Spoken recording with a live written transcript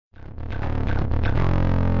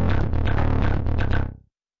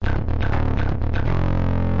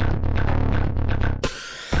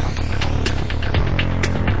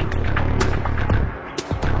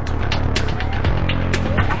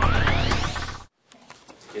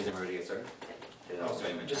Is it ready to get started?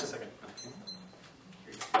 Just a second.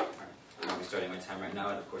 Okay. I'll be starting my time right now.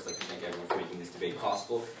 I'd of course like to thank everyone for making this debate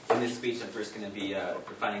possible. In this speech, I'm first going to be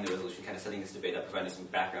providing the resolution, kind of setting this debate up, providing some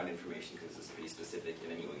background information because this is pretty specific,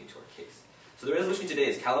 and then going into our case. So the resolution today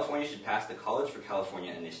is California should pass the College for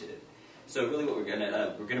California initiative. So really what we're going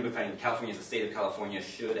to be finding, California as the state of California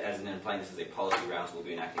should, as in implying this is a policy round, so we'll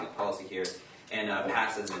be enacting a policy here, and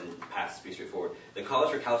pass pretty straightforward. The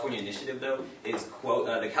College for California initiative, though, is, quote,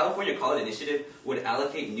 the California College Initiative would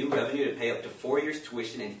allocate new revenue to pay up to 4 years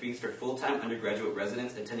tuition and fees for full-time undergraduate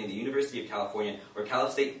residents attending the University of California or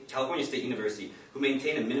California State University who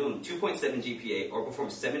maintain a minimum 2.7 GPA or perform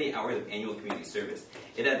 70 hours of annual community service.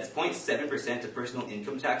 It adds 0.7% to personal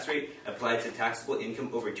income tax rate applied to taxable income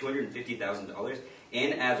over $250,000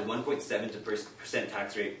 and adds 1.7%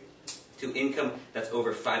 tax rate to income that's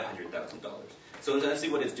over $500,000. So essentially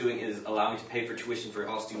what it's doing is allowing to pay for tuition for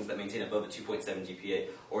all students that maintain above a 2.7 GPA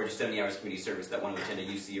or just 70 hours of community service that want to attend a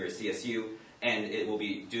UC or a CSU, and it will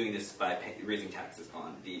be doing this by raising taxes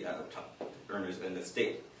on the top earners in the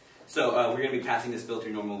state. So we're going to be passing this bill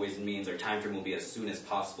through normal ways and means. Our time frame will be as soon as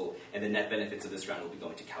possible, and the net benefits of this round will be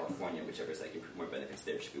going to California. Whichever side can prove more benefits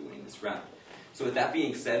there should be winning this round. So with that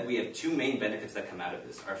being said, we have two main benefits that come out of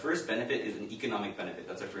this. Our first benefit is an economic benefit.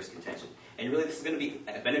 That's our first contention. And really this is going to be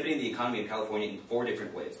benefiting the economy of California in 4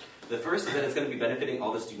 different ways. The first is that it's going to be benefiting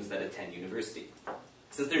all the students that attend university.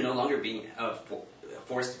 Since they're no longer being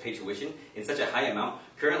forced to pay tuition in such a high amount,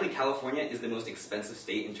 currently California is the most expensive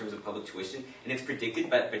state in terms of public tuition, and it's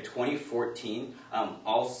predicted that by 2014,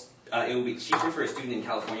 it will be cheaper for a student in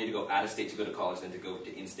California to go out of state to go to college than to go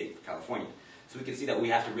to in-state for California. So we can see that we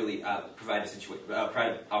have to really provide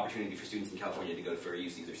an opportunity for students in California to go for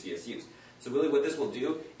UCs or CSUs. So really what this will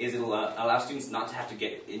do is it will allow students not to have to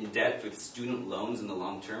get in debt with student loans in the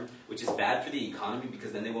long term, which is bad for the economy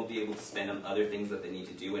because then they won't be able to spend on other things that they need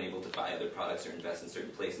to do and able to buy other products or invest in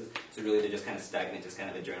certain places. So really they're just kind of stagnant, just kind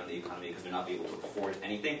of a drain on the economy because they're not able to afford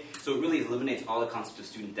anything. So it really eliminates all the concept of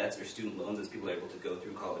student debts or student loans as people are able to go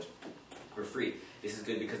through college for free. This is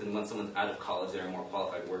good because then once someone's out of college, they're a more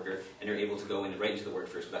qualified worker and they're able to go right into the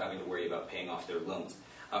workforce without having to worry about paying off their loans.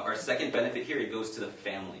 Our second benefit here, it goes to the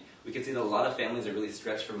family. We can see that a lot of families are really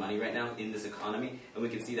stretched for money right now in this economy, and we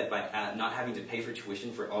can see that by not having to pay for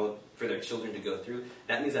tuition for their children to go through,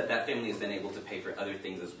 that means that family is then able to pay for other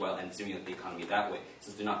things as well and stimulate the economy that way.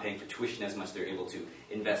 Since they're not paying for tuition as much, they're able to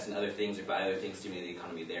invest in other things or buy other things, stimulate the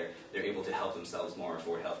economy there. They're able to help themselves more,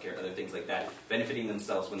 afford healthcare, other things like that. Benefiting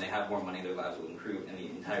themselves when they have more money, their lives will improve, and the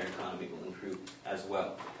entire economy will improve as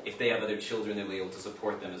well. If they have other children, they'll be able to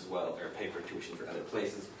support them as well, or pay for tuition for other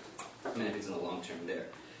places. Benefits in the long term there.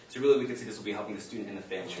 So really we can see this will be helping the student and the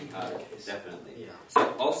family, definitely. Yeah.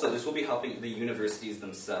 So also this will be helping the universities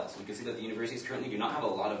themselves. We can see that the universities currently do not have a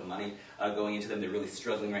lot of money going into them. They're really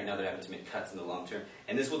struggling right now. They're having to make cuts in the long term.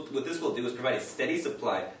 And what this will do is provide a steady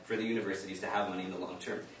supply for the universities to have money in the long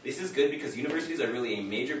term. This is good because universities are really a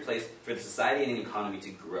major place for the society and the economy to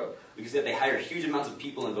grow. We can see that they hire huge amounts of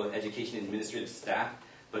people in both education and administrative staff,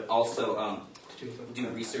 but also do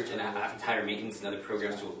research and hire maintenance and other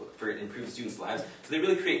programs for improve students' lives. So they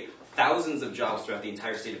really create thousands of jobs throughout the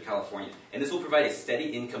entire state of California. And this will provide a steady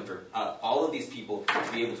income for all of these people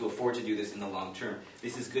to be able to afford to do this in the long term.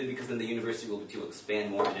 This is good because then the university will be able to expand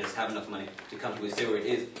more and just have enough money to comfortably stay where it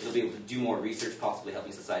is. It'll be able to do more research, possibly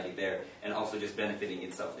helping society there, and also just benefiting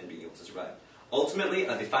itself and being able to survive. Ultimately,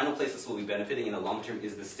 the final place this will be benefiting in the long term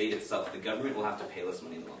is the state itself. The government will have to pay less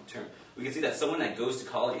money in the long term. We can see that someone that goes to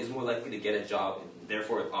college is more likely to get a job, and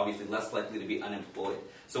therefore obviously less likely to be unemployed.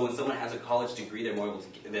 So when someone has a college degree, they're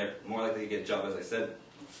more likely to get a job, as I said,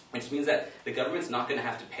 which means that the government's not going to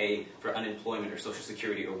have to pay for unemployment or Social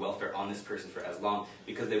Security or welfare on this person for as long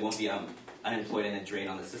because they won't be unemployed and a drain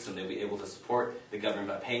on the system. They'll be able to support the government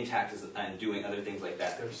by paying taxes and doing other things like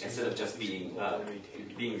that instead of just being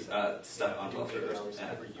stuck on welfare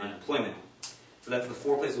or unemployment. So that's the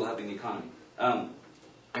 4 places we'll have in the economy.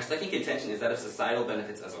 Our second contention is that of societal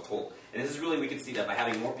benefits as a whole. And this is really, we can see that by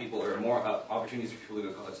having more people or more opportunities for people to go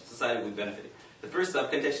to college, society will be benefited. The first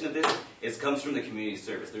sub-contention of this comes from the community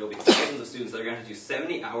service. There will be thousands of students that are going to have to do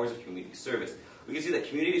 70 hours of community service. We can see that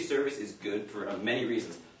community service is good for many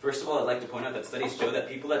reasons. First of all, I'd like to point out that studies show that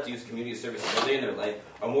people that do community service early in their life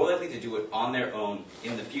are more likely to do it on their own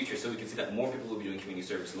in the future. So we can see that more people will be doing community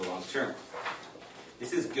service in the long term.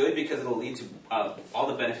 This is good because it will lead to all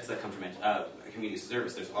the benefits that come from community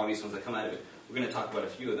service. There's obvious ones that come out of it. We're going to talk about a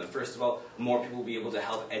few of them. First of all, more people will be able to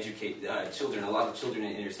help educate children. A lot of children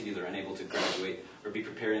in inner cities are unable to graduate or be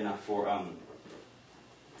prepared enough for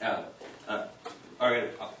are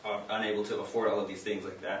unable to afford all of these things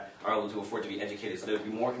like that, are able to afford to be educated. So there will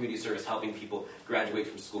be more community service helping people graduate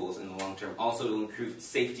from schools in the long term. Also, it will improve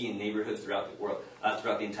safety in neighborhoods throughout the world,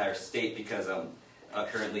 throughout the entire state, because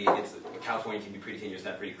currently California can be pretty dangerous,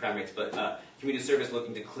 not pretty crime rates, but community service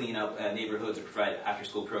looking to clean up neighborhoods or provide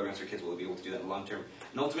after-school programs for kids will be able to do that in the long term.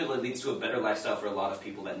 And ultimately, it leads to a better lifestyle for a lot of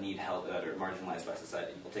people that need help, that are marginalized by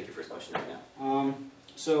society. We'll take your first question right now.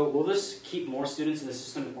 So will this keep more students in the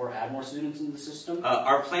system or add more students in the system?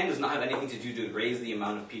 Our plan does not have anything to do to raise the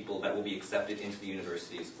amount of people that will be accepted into the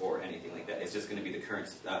universities or anything like that. It's just going to be the current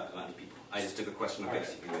amount of people. I just took a question of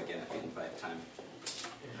this again if I have time.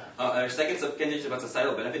 Our second condition about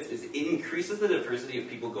societal benefits is it increases the diversity of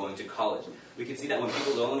people going to college. We can see that when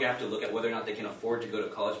people no longer have to look at whether or not they can afford to go to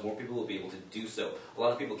college, more people will be able to do so. A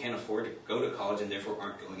lot of people can't afford to go to college and therefore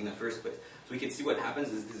aren't going in the first place. So we can see what happens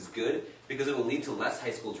is this is good because it will lead to less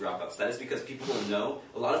high school dropouts. That is because people will know,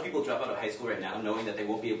 a lot of people drop out of high school right now knowing that they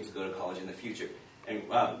won't be able to go to college in the future. And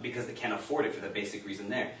because they can't afford it for the basic reason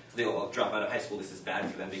there. So they'll all drop out of high school. This is bad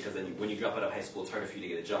for them because then when you drop out of high school, it's harder for you to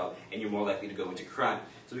get a job, and you're more likely to go into crime.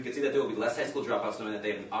 So we can see that there will be less high school dropouts knowing that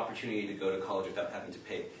they have an opportunity to go to college without having to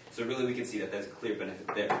pay. So really we can see that there's a clear benefit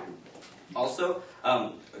there. Also,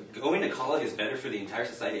 going to college is better for the entire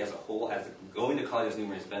society as a whole, as going to college has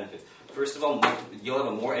numerous benefits. First of all, you'll have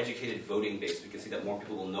a more educated voting base. We can see that more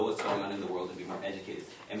people will know what's going on in the world and be more educated,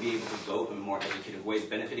 and be able to vote in more educated ways,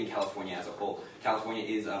 benefiting California as a whole. California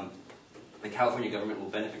is, the California government will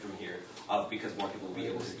benefit from here because more people will be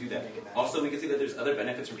able to do that. Also, we can see that there's other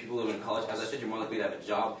benefits from people going to college. As I said, you're more likely to have a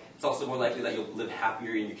job. It's also more likely that you'll live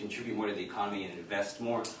happier and you contribute more to the economy and invest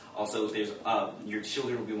more. Also, there's your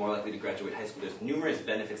children will be more likely to graduate high school. There's numerous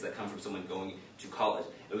benefits that come from someone going to college.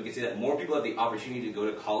 And we can see that more people have the opportunity to go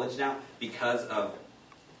to college now because of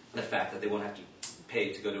the fact that they won't have to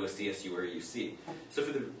pay to go to a CSU or a UC. So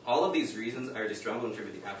for all of these reasons, I urge a strong will in favor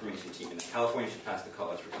of the affirmation team, and that California should pass the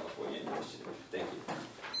College for California initiative. Thank you.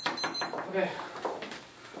 Okay.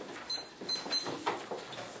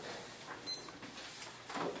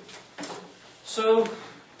 So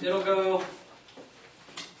it'll go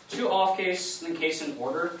two off case, then case in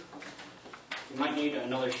order. You might need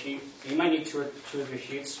another sheet. You might need two of your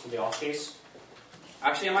sheets for the off case.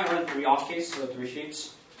 Actually, I might run 3 off case, so 3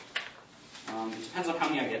 sheets. It depends on how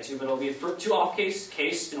many I get to, but it'll be 2 off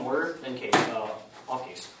case in order, then case, off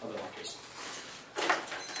case, other off case.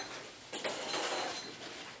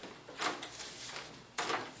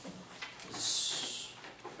 Is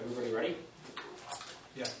everybody ready?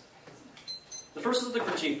 Yeah. The first is the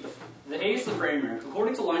critique. The A is the framework.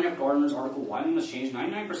 According to Lineup Gardner's article, Why We Must Change,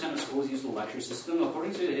 99% of schools use the lecture system.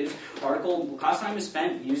 According to his article, class time is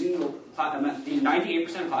spent using the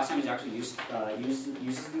 98% of class time is actually uses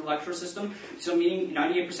the lecture system. So meaning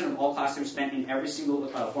 98% of all class time spent in every single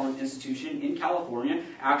form of institution in California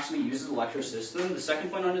actually uses the lecture system. The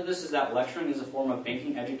second point under this is that lecturing is a form of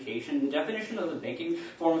banking education. The definition of the banking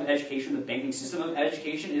form of education, the banking system of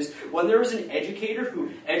education, is when there is an educator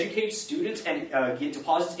who educates students and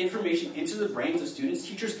deposits information into the brains of students.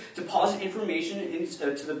 Teachers deposit information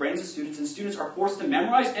into the brains of students, and students are forced to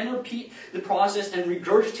memorize and repeat the process and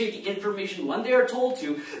regurgitate the information when they are told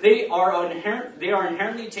to. They are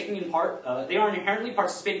inherently taking in part. They are inherently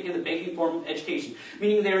participating in the banking form of education,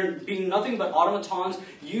 meaning they are being nothing but automatons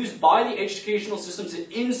used by the educational system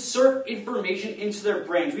to insert information into their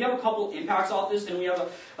brains. We have a couple impacts off this, and we have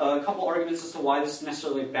a couple arguments as to why this is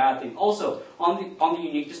necessarily a bad thing. Also, on the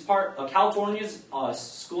uniqueness part, California's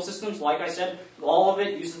school systems, like I said, all of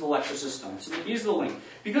it uses the lecture system. So here's the link.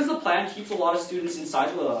 Because the plan keeps a lot of students inside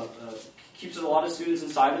of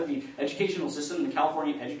the educational system, the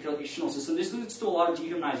California educational system, this leads to a lot of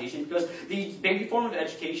dehumanization because the banking form of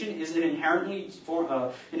education is an inherently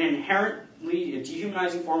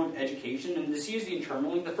dehumanizing form of education, and this is the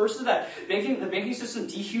internal link. The first is that the banking system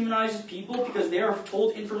dehumanizes people because they are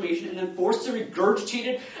told information and then forced to regurgitate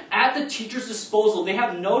it at the teacher's disposal. They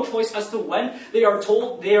have no choice as to when they are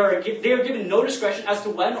told. They are given no discretion as to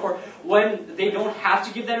when or when they don't have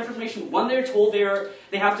to give that information. When they're told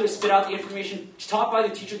they have to spit out the information taught by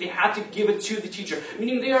the teacher, they have to give it to the teacher.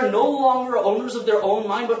 Meaning they are no longer owners of their own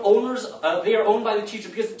mind, but they are owned by the teacher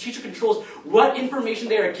because the teacher controls what information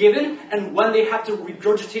they are given and when they have to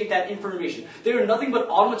regurgitate that information. They are nothing but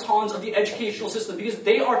automatons of the educational system because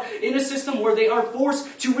they are in a system where they are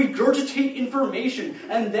forced to regurgitate information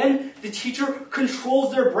and then the teacher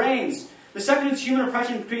controls their brains. The second is human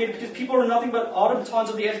oppression created because people are nothing but automatons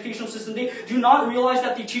of the educational system. They do not realize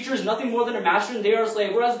that the teacher is nothing more than a master and they are a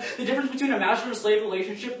slave. Whereas the difference between a master and a slave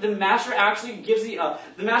relationship, the master actually gives the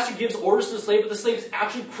master gives orders to the slave, but the slave is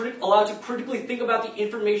actually allowed to critically think about the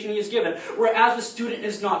information he is given. Whereas the student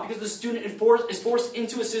is not, because the student is forced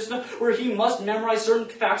into a system where he must memorize certain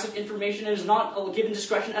facts of information and is not given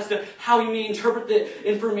discretion as to how he may interpret the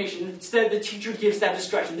information. Instead, the teacher gives that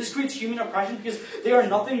discretion. This creates human oppression because they are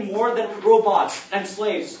nothing more than robots and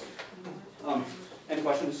slaves. Any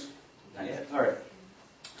questions? Not yet. All right.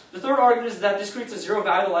 The third argument is that this creates a zero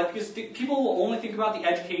value to life because people will only think about the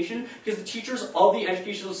education because the teachers of the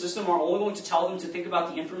educational system are only going to tell them to think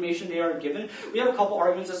about the information they are given. We have a couple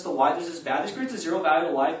arguments as to why this is bad. This creates a zero value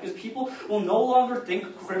to life because people will no longer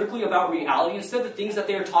think critically about reality. Instead, the things that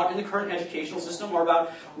they are taught in the current educational system are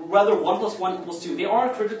about whether 1 + 1 = 2. They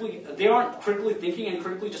aren't critically thinking and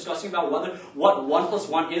critically discussing about what 1 +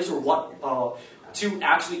 1 is or what 2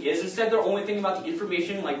 actually is. Instead, they're only thinking about the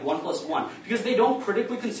information like 1 + 1. Because they don't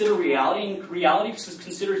critically consider reality, and reality is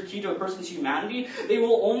considered key to a person's humanity, they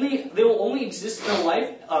will only exist in a life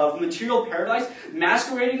of material paradise,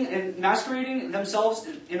 masquerading themselves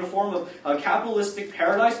in a form of a capitalistic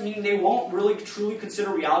paradise, meaning they won't really truly consider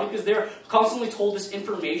reality because they're constantly told this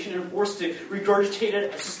information and forced to regurgitate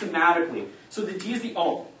it systematically. So the D is the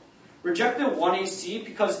O. Reject the 1AC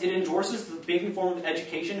because it endorses the banking form of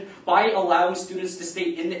education by allowing students to stay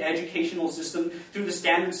in the educational system through the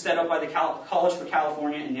standards set up by the College for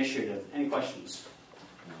California initiative. Any questions?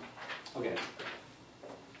 Okay.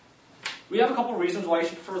 We have a couple of reasons why you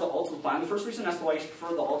should prefer the ultimate plan. The first reason as to why you should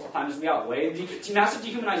prefer the ultimate plan is we outweigh the massive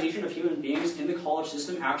dehumanization of human beings in the college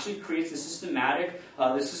system actually creates the systematic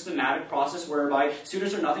process whereby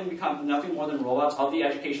students are nothing more than robots of the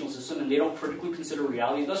educational system and they don't critically consider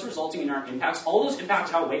reality, thus resulting in our impacts. All those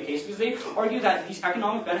impacts outweigh case because they argue that these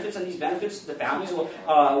economic benefits and these benefits to the families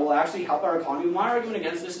will actually help our economy. My argument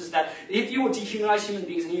against this is that if you dehumanize human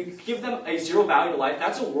beings and you give them a zero value to life,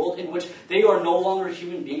 that's a world in which they are no longer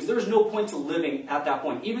human beings. There is no point to living at that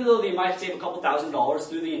point. Even though they might save a couple $1,000s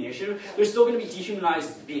through the initiative, they're still going to be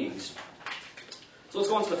dehumanized beings. So let's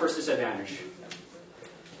go on to the first disadvantage.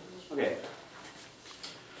 Okay.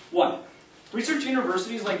 1. Research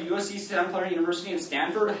universities like USC, Santa Clara University, and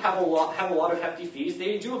Stanford have a lot of hefty fees.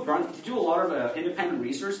 They do a lot of independent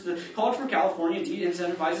research. The College for California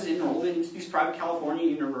de-incentivizes enrollment into these private California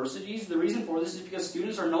universities. The reason for this is because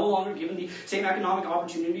students are no longer given the same economic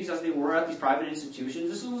opportunities as they were at these private institutions.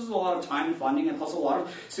 This loses a lot of time and funding, and plus a lot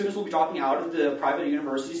of students will be dropping out of the private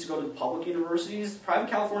universities to go to the public universities. Private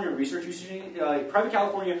California research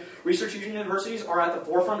universities are at the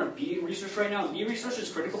forefront of bee research right now. Bee research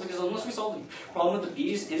is critical because unless we solve the problem with the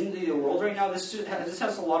bees in the world right now, this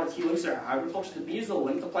has a lot of key links to agriculture. The bee is the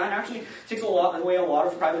link. The plan actually takes away a lot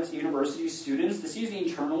of private university students. The C is the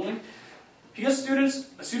internal link. Because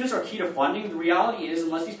students are key to funding, the reality is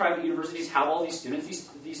unless these private universities have all these students,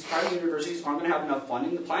 these private universities aren't going to have enough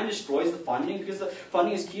funding. The plan destroys the funding because the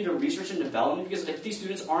funding is key to research and development, because if these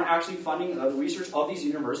students aren't actually funding the research of these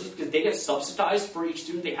universities because they get subsidized for each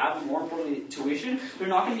student they have and more importantly tuition, they're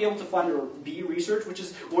not going to be able to fund bee research, which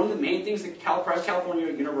is one of the main things that private California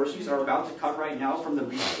universities are about to cut right now from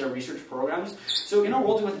their research programs. So in a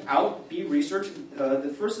world without bee research,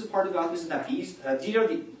 the first part about this is that D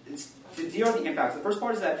are the impacts. The first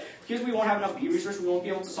part is that because we won't have enough bee research, we won't be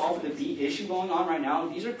able to solve the bee issue going on right now.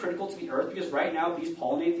 Bees are critical to the earth because right now bees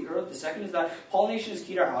pollinate the earth. The second is that pollination is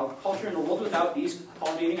key to our agriculture. In a world without bees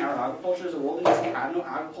pollinating our agriculture is a world in which we have no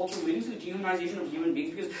agriculture, leading to the dehumanization of human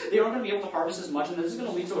beings because they aren't going to be able to harvest as much, and this is going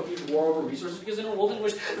to lead to a huge war over resources because in a world in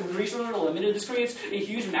which the resources are limited, this creates a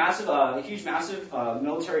huge, massive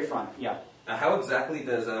military front. Yeah. How exactly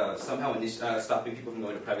does somehow stopping people from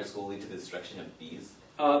going to private school lead to the destruction of bees?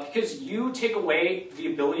 Because you take away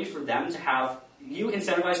the ability for them to you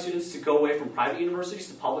incentivize students to go away from private universities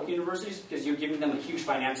to public universities because you're giving them a huge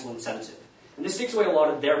financial incentive. And this takes away a lot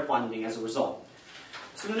of their funding as a result.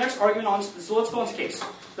 So the next argument so let's go on to case.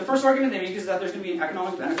 The first argument they make is that there's going to be an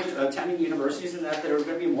economic benefit of attending universities and that there are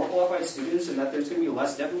going to be more qualified students and that there's going to be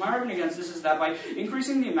less debt. And my argument against this is that by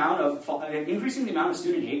increasing the amount of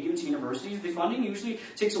student aid given to universities, the funding usually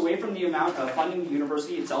takes away from the amount of funding the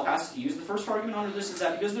university itself has to use. The first argument under this is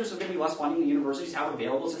that because there's going to be less funding the universities have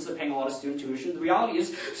available since they're paying a lot of student tuition, the reality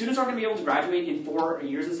is students aren't going to be able to graduate in 4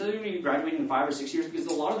 years instead of going to be graduating in 5 or 6 years because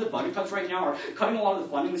a lot of the budget cuts right now are cutting a lot of the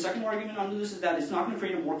funding. The second argument under this is that it's not going to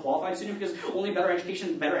create a more qualified student because only better educators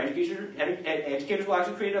will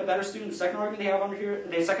actually create a better student. The second argument they have under here,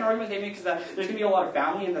 the second argument they make is that there's going to be a lot of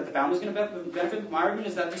family and that the family is going to benefit. My argument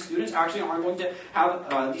is that these students actually aren't going to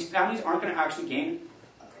have, these families aren't going to actually gain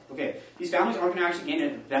Okay, these families aren't going to actually gain a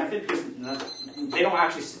benefit because they don't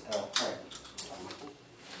actually. All right.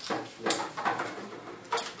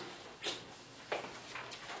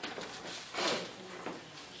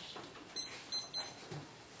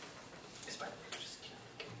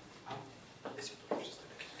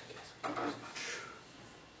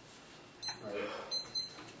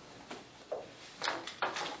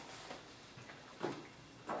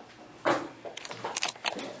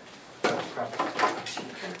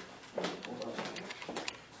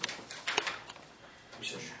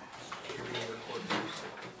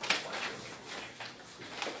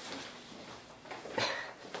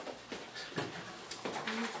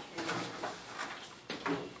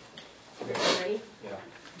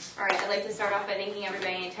 Start off by thanking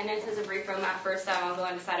everybody in attendance. As a brief roadmap, first I'll go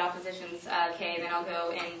into side oppositions K, then I'll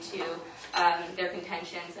go into their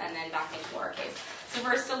contentions, and then back into our case. So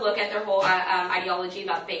first, to look at their whole ideology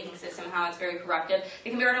about the banking system, how it's very corruptive. They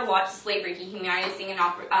compare it a lot to slavery, dehumanizing, and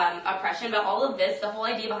oppression. But all of this, the whole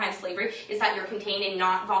idea behind slavery is that you're contained and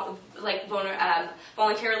not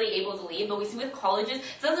voluntarily able to leave. But we see with colleges,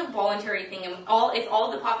 it's not a voluntary thing. And if all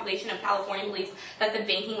of the population of California believes that the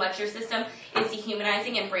banking lecture system is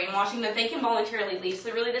dehumanizing and brainwashing, that they can voluntarily leave.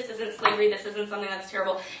 So really, this isn't slavery. This isn't something that's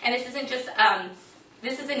terrible. And this isn't just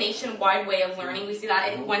this is a nationwide way of learning. We see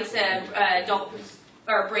that once an adult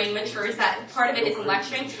or brain matures, that part of it is in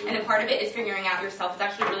lecturing, and then part of it is figuring out yourself. It's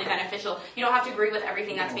actually really beneficial. You don't have to agree with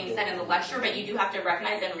everything that's being said in the lecture, but you do have to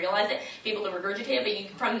recognize and realize it, be able to regurgitate it,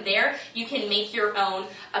 but from there, you can make your own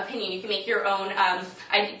opinion. You can make your own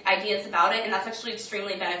ideas about it, and that's actually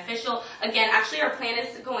extremely beneficial. Again, actually, our plan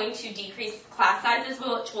is going to decrease class sizes,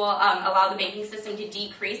 which will allow the banking system to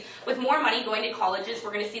decrease. With more money going to colleges,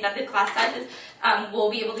 we're going to see that the class sizes will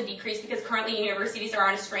be able to decrease because currently universities are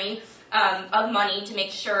on a strain of money to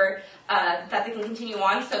make sure that they can continue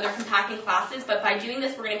on, so they're compacting classes. But by doing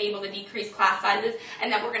this, we're going to be able to decrease class sizes,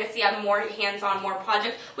 and then we're going to see more hands-on, more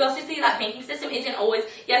projects. We also see that banking system isn't always,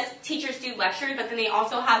 yes, teachers do lecture, but then they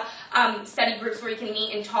also have study groups where you can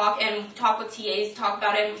meet and talk with TAs, talk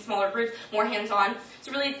about it in smaller groups, more hands-on.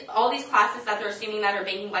 So really, all these classes that they're assuming that are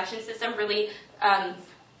banking lecture system really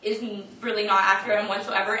is really not accurate on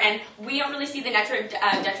whatsoever, and we don't really see the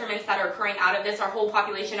detriments that are occurring out of this. Our whole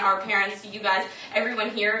population, our parents, you guys, everyone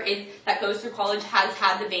here that goes through college has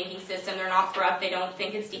had the banking system. They're not corrupt. They don't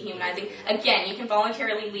think it's dehumanizing. Again, you can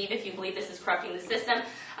voluntarily leave if you believe this is corrupting the system.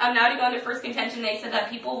 Now to go into first contention, they said that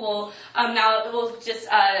people will just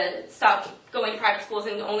stop going to private schools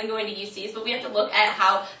and only going to UCs, but we have to look at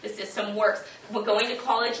how the system works. When going to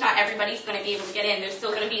college, not everybody's going to be able to get in. There's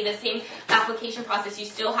still going to be the same application process. You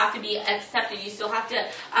still have to be accepted. You still have to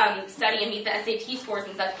study and meet the SAT scores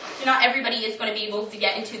and such. So not everybody is going to be able to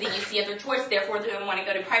get into the UC of their choice. Therefore, they want to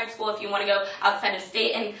go to private school. If you want to go outside of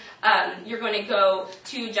state, and you're going to go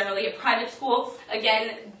to generally a private school,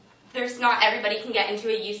 again, there's not everybody can get into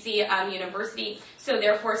a UC university, so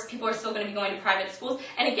therefore people are still going to be going to private schools.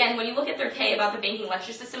 And again, when you look at their K about the banking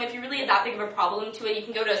lecture system, if you really have that big of a problem to it, you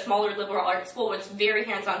can go to a smaller liberal arts school, which is very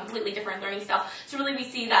hands-on, completely different learning style. So really we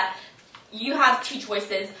see that you have two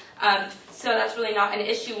choices, so that's really not an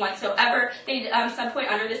issue whatsoever. They, some point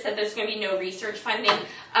under this, said there's going to be no research funding.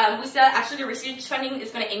 We said actually the research funding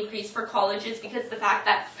is going to increase for colleges because the fact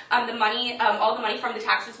that the money, all the money from the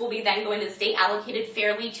taxes will be then going to the state, allocated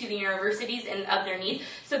fairly to the universities and of their need.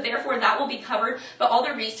 So therefore that will be covered, but all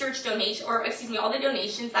the research donation, or excuse me, all the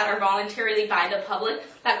donations that are voluntarily by the public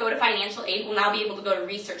that go to financial aid will now be able to go to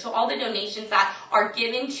research. So all the donations that are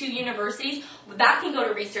given to universities, that can go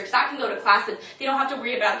to research, that can go to classes. They don't have to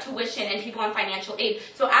worry about tuition and people on financial aid.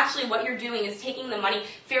 So actually what you're doing is taking the money,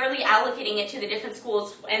 fairly allocating it to the different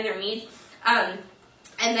schools and their needs.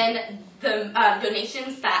 And then the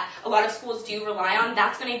donations that a lot of schools do rely on,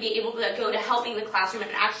 that's going to be able to go to helping the classroom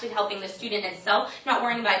and actually helping the student itself, not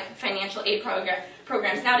worrying about financial aid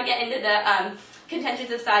programs. Now to get into the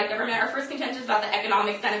contentions of side government. Our first contention is about the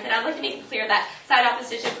economic benefit. I'd like to make it clear that side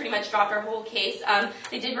opposition pretty much dropped our whole case.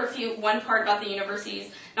 They did refute one part about the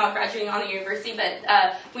universities not graduating on the university,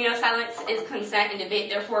 but we know silence is consent in debate.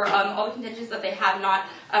 Therefore, all the contentions that they have not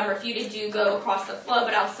refuted do go across the flow,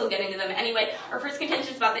 but I'll still get into them anyway. Our first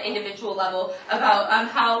contention is about the individual level, about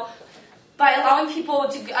how by allowing people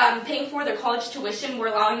to paying for their college tuition, we're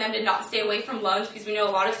allowing them to not stay away from loans, because we know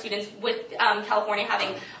a lot of students with California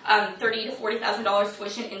having $30,000 to $40,000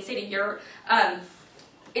 tuition in state a year.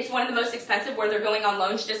 it's one of the most expensive where they're going on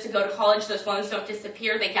loans just to go to college. Those loans don't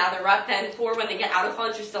disappear. They gather up. Then for when they get out of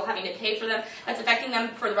college, you're still having to pay for them. That's affecting them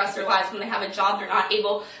for the rest of their lives. When they have a job, they're not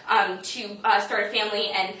able to start a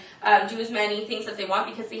family and do as many things as they want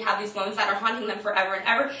because they have these loans that are haunting them forever and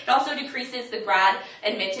ever. It also decreases the grad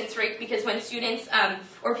admittance rate because when students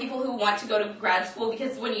or people who want to go to grad school,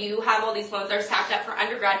 because when you have all these loans that are stacked up for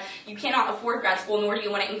undergrad, you cannot afford grad school, nor do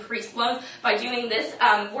you want to increase loans. By doing this,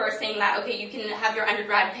 we're saying that, okay, you can have your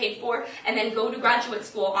undergrad paid for and then go to graduate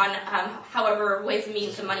school on however ways and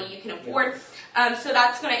means of money you can afford. So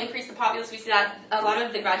that's going to increase the populace. We see that a lot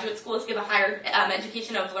of the graduate schools give a higher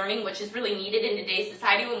education of learning, which is really needed in today's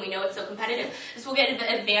society when we know it's so competitive. This will get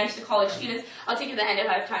an advantage to college students. I'll take you to the end if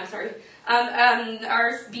I have time, sorry.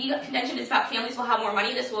 Our B contention is about families will have more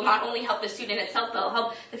money. This will not only help the student itself, but it'll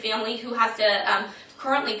help the family who has to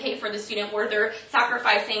currently pay for the student, where they're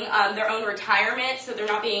sacrificing their own retirement, so they're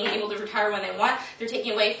not being able to retire when they want. They're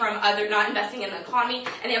taking away from not investing in the economy,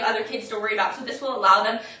 and they have other kids to worry about. So this will allow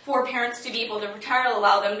them, for parents to be able to retire, it'll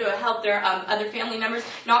allow them to help their other family members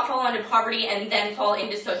not fall into poverty and then fall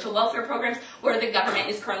into social welfare programs where the government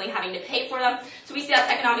is currently having to pay for them. So we see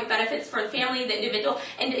that's economic benefits for the family, the individual,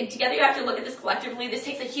 and together you have to look at this collectively. This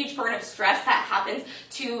takes a huge burden of stress that happens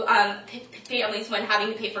to families when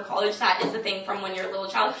having to pay for college. That is the thing from when you're a little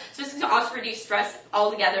child. So this is going to also reduce stress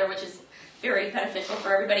altogether, which is very beneficial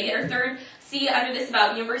for everybody. Our third C under this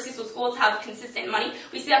about universities or schools have consistent money.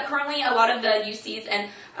 We see that currently a lot of the UCs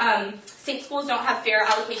and state schools don't have fair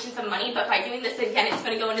allocations of money, but by doing this, again, it's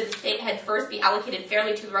going to go into the state head first, be allocated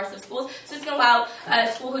fairly to the rest of schools. So it's going to allow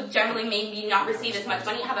a school who generally maybe not receive as much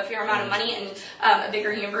money have a fair amount of money, and a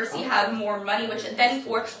bigger university have more money, which then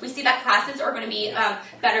we see that classes are going to be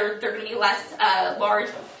better, they're going to be less large.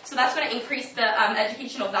 So that's going to increase the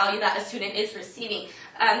educational value that a student is receiving.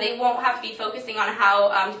 They won't have to be focusing on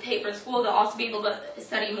how to pay for school. They'll also be able to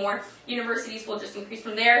study more. Universities will just increase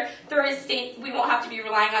from there. Third is state. We won't have to be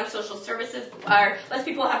relying on social services, or less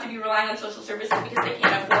people have to be relying on social services because they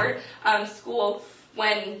can't afford school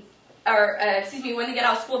when they get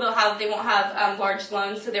out of school, they won't have large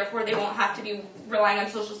loans, so therefore they won't have to be relying on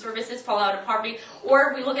social services, fall out of poverty.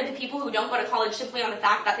 Or we look at the people who don't go to college simply on the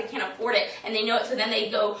fact that they can't afford it, and they know it, so then they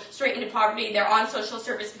go straight into poverty. They're on social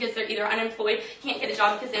service because they're either unemployed, can't get a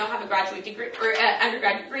job because they don't have a graduate degree or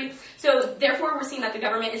undergrad degree. So therefore, we're seeing that the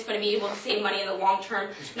government is going to be able to save money in the long term,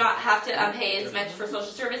 not have to pay as much for social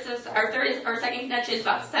services. Our second contention is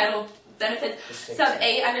about societal benefits. Sub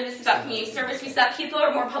A under this is about community service. We see that people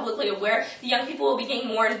are more publicly aware. The young people will be getting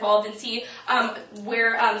more involved and see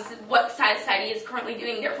what society is currently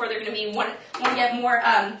doing. Therefore, they're going to be want to get more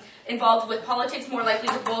involved with politics, more likely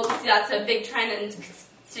to vote. We see that's a big trend, and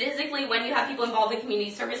statistically, when you have people involved in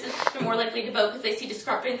community services, they're more likely to vote because they see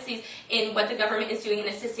discrepancies in what the government is doing in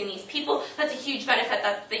assisting these people. That's a huge benefit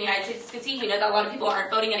that the United States can see. We know that a lot of people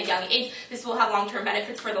aren't voting at a young age. This will have long-term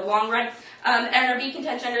benefits for the long run. And our B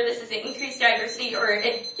contention under this is increased diversity, or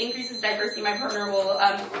it increases diversity. My partner will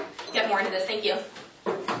get more into this. Thank you.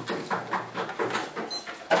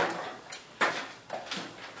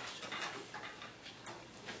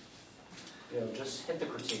 Just hit the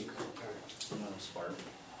critique. Spark.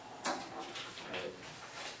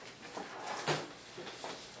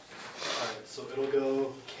 Alright, so it'll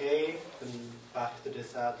go K, then back to the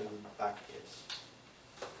dissat, then back to case.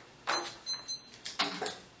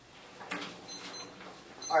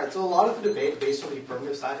 Alright, so a lot of the debate based on the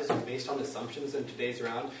affirmative side has been based on assumptions in today's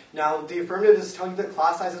round. Now, the affirmative is telling you that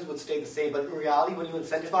class sizes would stay the same, but in reality, when you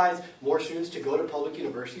incentivize more students to go to public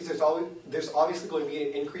universities, there's obviously going to be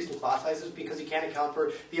an increase in class sizes because you can't account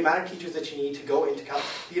for the amount of teachers that you need to go into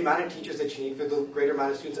the amount of teachers that you need for the greater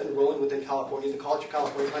amount of students enrolling within California. The College of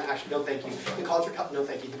California plan actually, no thank you. The College of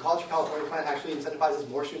California plan actually incentivizes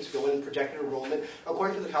more students to go in, and projected enrollment,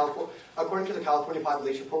 according to the California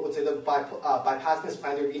population report, would say that by passing this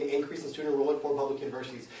plan, there would be an increase in student enrollment for public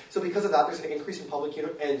universities. So because of that, there's an increase in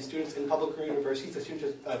students in public universities.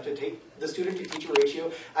 The student-to-teacher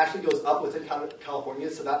ratio actually goes up within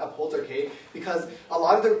California, so that upholds our case. Because a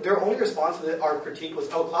lot of their only response to our critique was,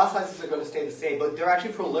 oh, class sizes are going to stay the same, but they're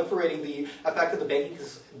actually proliferating the effect of the banking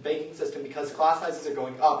system because class sizes are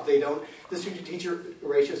going up. The student-to-teacher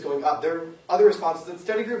ratio is going up. Their other responses that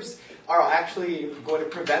study groups are actually going to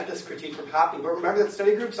prevent this critique from happening. But remember that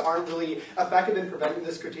study groups aren't really effective in preventing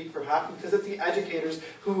this critique from happening because it's the educators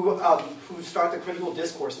who start the critical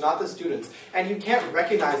discourse, not the students. And you can't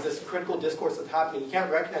recognize this critical discourse that's happening. You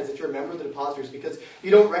can't recognize that you're a member of the depositors because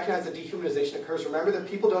you don't recognize that dehumanization occurs. Remember that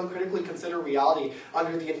people don't critically consider reality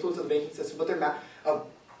under the influence of the banking system, but they're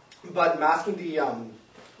masking the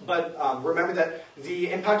remember that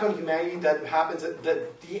the impact on humanity that happens,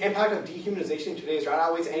 that the impact of dehumanization in today's round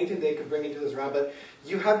outweighs anything they could bring into this round. But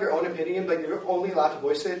you have your own opinion, but you're only allowed to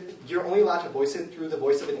voice it. You're only allowed to voice it through the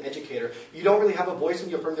voice of an educator. You don't really have a voice when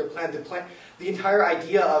you affirm their plan. The entire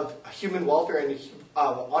idea of human welfare and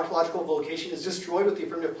ontological vocation is destroyed with the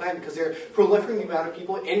affirmative plan because they're proliferating the amount of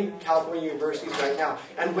people in California universities right now,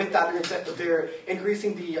 and with that, they're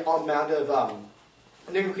increasing the amount of.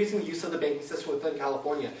 They're increasing the use of the banking system within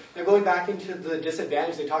California. They're going back into the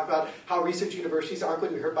disadvantage. They talk about how research universities aren't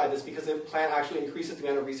going to be hurt by this because the plan actually increases the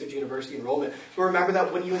amount of research university enrollment. But remember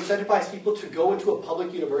that when you incentivize people to go into a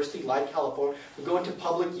public university like California, to go into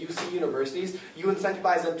public UC universities, you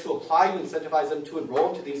incentivize them to apply, you incentivize them to enroll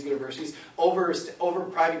into these universities over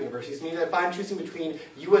private universities. Meaning that if I'm choosing between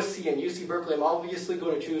USC and UC Berkeley, I'm obviously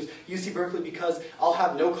going to choose UC Berkeley because I'll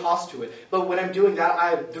have no cost to it. But when I'm doing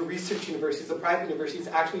that, the research universities, the private universities,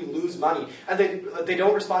 actually lose money, and they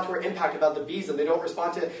don't respond to our impact about the bees, and they don't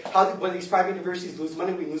respond to how when these private universities lose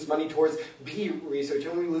money, we lose money towards bee research,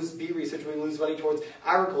 and when we lose bee research, we lose money towards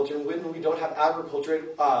agriculture, and when we don't have agriculture,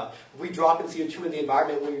 we drop in CO2 in the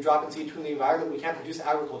environment. When we drop in CO2 in the environment, we can't produce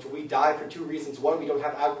agriculture. We die for two reasons. One, we don't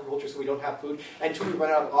have agriculture, so we don't have food, and two, we run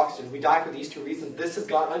out of oxygen. We die for these two reasons. This has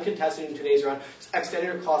gone uncontested in today's round.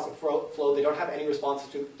 Extended cost of flow. They don't have any responses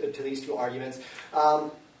to these two arguments.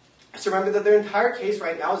 So remember that their entire case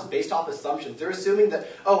right now is based off assumptions. They're assuming that,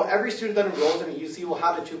 every student that enrolls in a UC will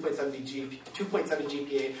have a 2.7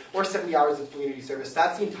 GPA or 70 hours of community service.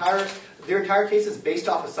 That's their entire case is based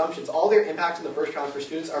off assumptions. All their impacts in the first round for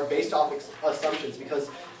students are based off assumptions because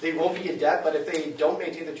they won't be in debt, but if they don't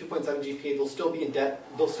maintain the 2.7 GPA, they'll still be in debt.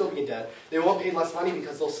 They won't pay less money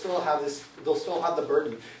because they'll still have the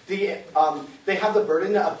burden. They have the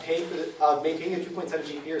burden of maintaining a 2.7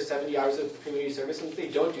 GPA or 70 hours of community service, and if they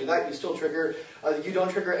don't do that, you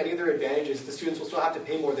don't trigger any of their advantages. The students will still have to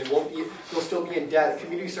pay more. They'll still be in debt.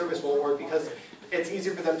 Community service won't work because it's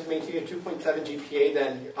easier for them to maintain a 2.7 GPA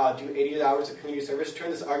than do 80 hours of community service. Turn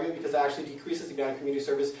this argument because it actually decreases the amount of community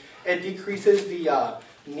service. It decreases the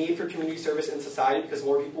need for community service in society because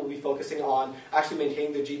more people will be focusing on actually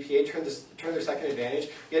maintaining their GPA. Turn their second advantage.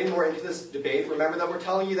 Getting more into this debate, remember that we're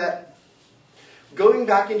telling you that Going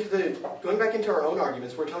back into our own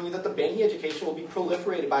arguments, we're telling you that the banking education will be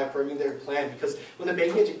proliferated by affirming their plan because when the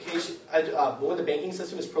banking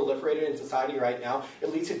system is proliferated in society right now,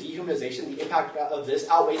 it leads to dehumanization. The impact of this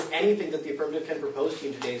outweighs anything that the affirmative can propose to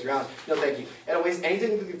you in today's round. No, thank you. It outweighs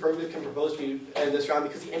anything that the affirmative can propose to you in this round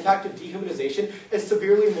because the impact of dehumanization is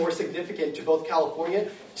severely more significant to both California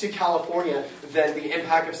than the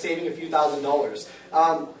impact of saving a few $1,000s.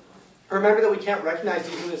 Remember that we can't recognize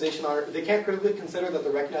dehumanization they can't critically consider that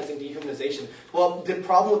they're recognizing dehumanization. Well, the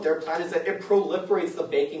problem with their plan is that it proliferates the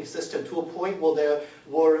banking system to a point where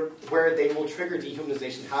they will trigger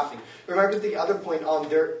dehumanization happening. Remember that the other point of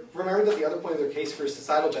their case for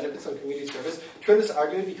societal benefits on community service, turn this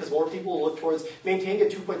argument because more people will look towards maintaining a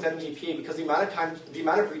 2.7 GPA because the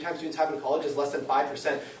amount of free time students have in college is less than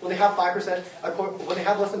 5%. When they have less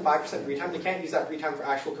than 5% free time, they can't use that free time for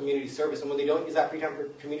actual community service. And when they don't use that free time for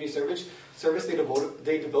community service,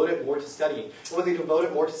 they devote it more to studying. And when they devote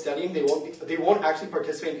it more to studying, they won't actually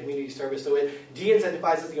participate in community service. So it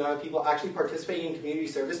de-incentivizes the amount of people actually participating in community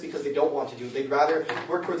service because they don't want to do it. They'd rather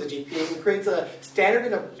work towards a GPA. It creates a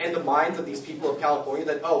standard in the minds of these people of California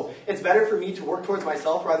that, it's better for me to work towards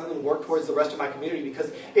myself rather than work towards the rest of my community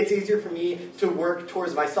because it's easier for me to work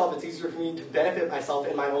towards myself. It's easier for me to benefit myself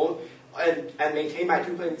in my own and maintain my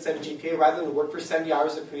 2.7 GPA rather than work for 70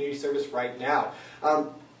 hours of community service right now.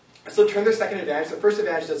 So turn their second advantage. The first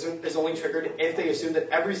advantage is only triggered if they assume that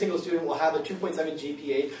every single student will have a 2.7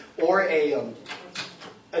 GPA or a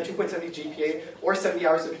 2.7 GPA or 70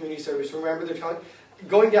 hours of community service. Remember, they're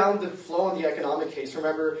going down the flow on the economic case.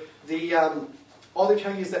 Remember, all they're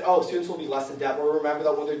telling you is that, students will be less in debt. Or remember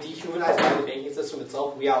that when they're dehumanized by the banking system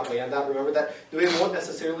itself, we outweigh on that. Remember that they won't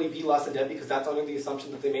necessarily be less in debt because that's under the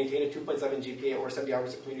assumption that they maintain a 2.7 GPA or 70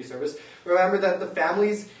 hours of community service. Remember that the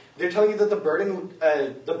families, they're telling you that the burden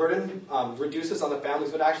reduces on the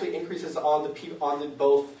families, but actually increases on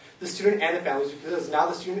both the student and the families because now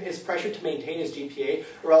the student is pressured to maintain his GPA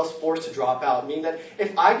or else forced to drop out. Meaning that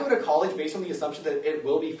if I go to college based on the assumption that it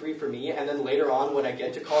will be free for me, and then later on when I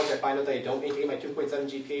get to college I find out that I don't maintain my 2.7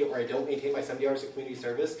 GPA or I don't maintain my 70 hours of community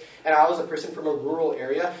service, and I was a person from a rural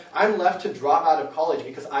area, I'm left to drop out of college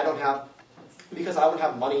because I don't have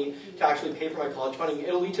money to actually pay for my college funding.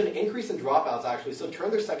 It'll lead to an increase in dropouts, actually. So turn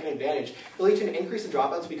their second advantage. It'll lead to an increase in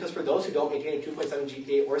dropouts because for those who don't maintain a 2.7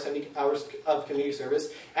 GPA or 70 hours of community service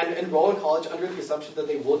and enroll in college under the assumption that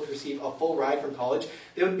they would receive a full ride from college,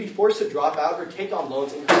 they would be forced to drop out or take on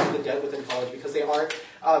loans, increasing the debt within college because they aren't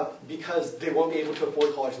because they won't be able to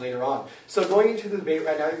afford college later on. So going into the debate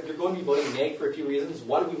right now, you're going to be voting neg for a few reasons.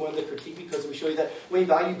 One, we wanted the critique because we show you that we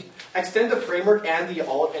value, extend the framework and the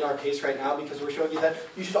alt in our case right now, because we're showing you that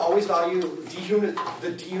you should always value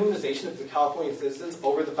the dehumanization of the California citizens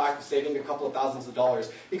over the fact of saving a couple of thousands of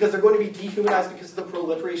dollars, because they're going to be dehumanized because of the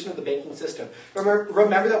proliferation of the banking system.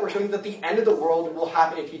 Remember that we're showing that the end of the world will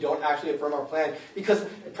happen if you don't actually affirm our plan, because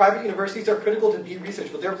private universities are critical to B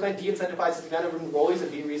research, but their plan de-incentivizes the amount of enrollees in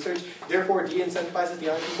B research, therefore de-incentivizes the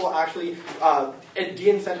young people actually, it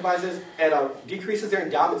de-incentivizes and decreases their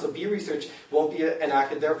endowment, so B research won't be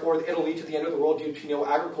enacted, therefore it'll lead to the end of the world due to no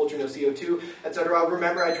agriculture, no CO2, etc.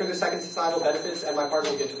 Remember, I turned the second societal benefits, and my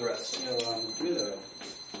partner will get to the rest. So, do the...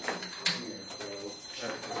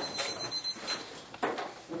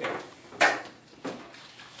 Okay.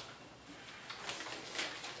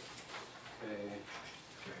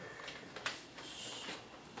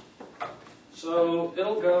 So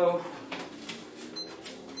it'll go.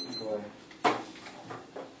 Oh boy.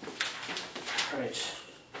 Alright.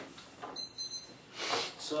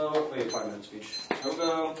 So, wait, 5-minute speech. It'll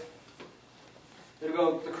go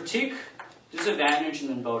the critique, disadvantage,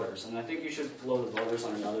 and then voters. And I think you should blow the voters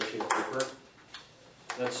on another sheet of paper.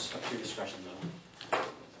 That's up to your discretion, though.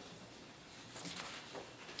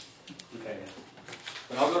 Okay.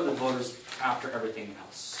 But I'll go to the voters after everything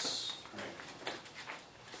else.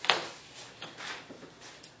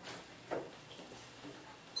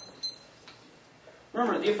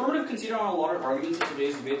 Remember, the affirmative conceded on a lot of arguments in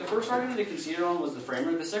today's debate. The first argument they conceded on was the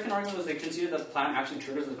framework. The second argument was they conceded that the plan actually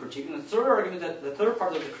triggers the critique. And the third argument, the third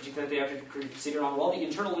part of the critique that they actually conceded on, well, the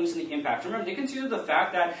internal links and the impact. Remember, they conceded the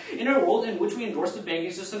fact that in a world in which we endorse the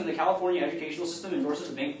banking system and the California educational system endorses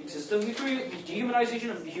the banking system, we create the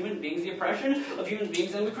dehumanization of human beings, the oppression of human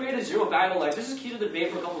beings, and we create a zero value life. This is key to the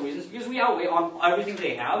debate for a couple of reasons, because we outweigh on everything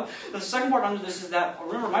they have. The second part under this is that,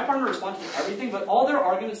 remember, my partner responded to everything, but all their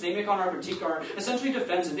arguments they make on our critique are essentially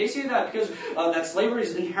defensive. They say that because that slavery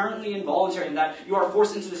is inherently involuntary and that you are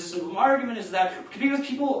forced into the system. But my argument is that because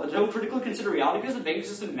people don't critically consider reality, because the banking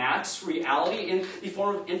system masks reality in the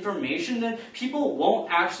form of information, then people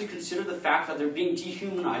won't actually consider the fact that they're being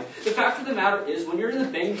dehumanized. The fact of the matter is, when you're in the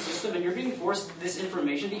banking system and you're being forced this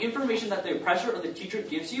information, the information that the oppressor or the teacher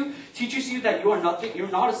gives you teaches you that you are nothing, you're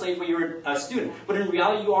not a slave, but you're a student. But in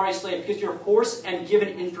reality, you are a slave because you're forced and given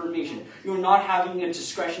information. You're not having a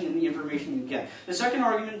discretion in the information you get. The second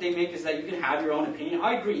argument they make is that you can have your own opinion.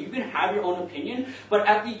 I agree, you can have your own opinion, but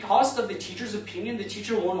at the cost of the teacher's opinion, the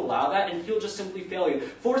teacher won't allow that, and he'll just simply fail you,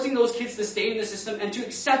 forcing those kids to stay in the system and to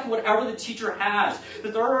accept whatever the teacher has.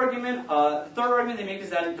 The third argument they make is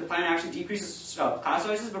that the plan actually decreases class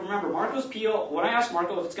sizes. But remember, Marco's PO, when I asked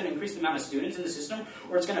Marco if it's going to increase the amount of students in the system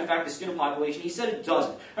or it's going to affect the student population, he said it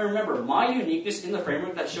doesn't. And remember, my uniqueness in the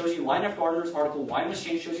framework that shows you Line F. Gardner's article, Why Must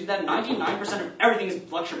Change, shows you that 99% of everything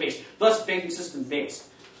is lecture-based, thus banking system-based.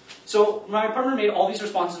 So my partner made all these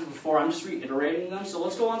responses before, I'm just reiterating them. So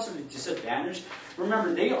let's go on to the disadvantage.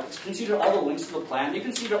 Remember, they conceded all the links to the plan, they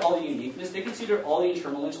conceded all the uniqueness, they conceded all the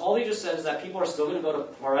internal links. All they just said is that people are still going to go to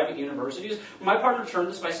private universities. My partner turned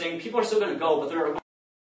this by saying people are still going to go, but there are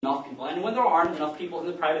enough people. And when there aren't enough people in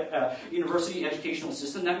the private university educational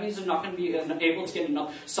system, that means they're not going to be able to get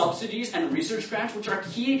enough subsidies and research grants, which are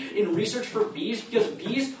key in research for Bs, because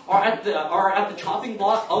Bs are at the chopping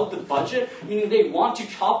block of the budget, meaning they want to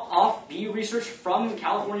chop off B research from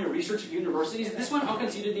California research universities. This went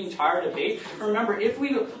unconceded the entire debate. Remember, if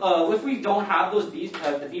we don't have those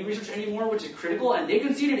Bs, the B research anymore, which is critical, and they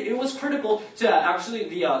conceded it was critical to actually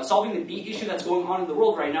solving the B issue that's going on in the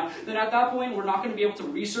world right now, then at that point we're not going to be able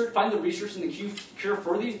to find the research and the cure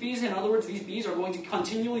for these bees. In other words, these bees are going to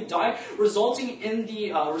continually die, resulting in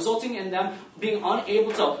them being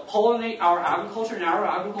unable to pollinate our agriculture. And our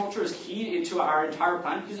agriculture is key to our entire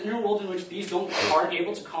planet, because in a world in which bees aren't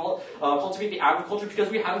able to cultivate the agriculture because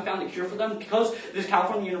we haven't found the cure for them, because the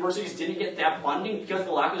California universities didn't get that funding because of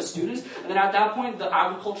the lack of students, and then at that point the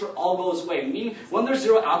agriculture all goes away. Meaning, when there's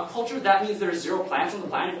zero agriculture, that means there's zero plants on the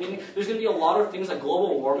planet. Meaning, there's going to be a lot of things like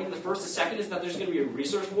global warming. The first, the second is that there's going to be a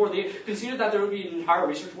research war. They conceded that there would be an entire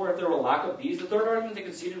research war if there were a lack of bees. The third argument they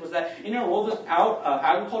conceded was that in a world without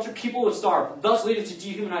agriculture, people would starve, thus leading to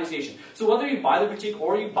dehumanization. So whether you buy the critique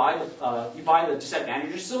or you buy the disadvantage,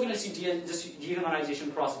 you're still going to see dehumanization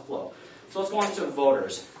across the flow. So let's go on to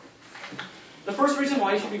voters. The first reason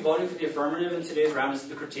why you should be voting for the affirmative in today's round is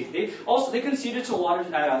the critique. They conceded to a lot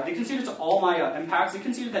of, they conceded to all my impacts. They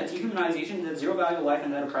conceded that dehumanization, that zero value life,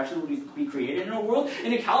 and that oppression would be created in a world.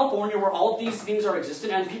 And in California, where all of these things are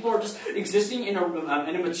existent, and people are just existing in a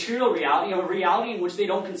material reality, a reality in which they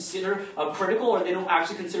don't consider critical, or they don't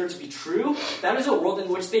actually consider to be true. That is a world in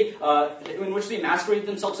which they masquerade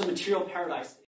themselves in material paradise.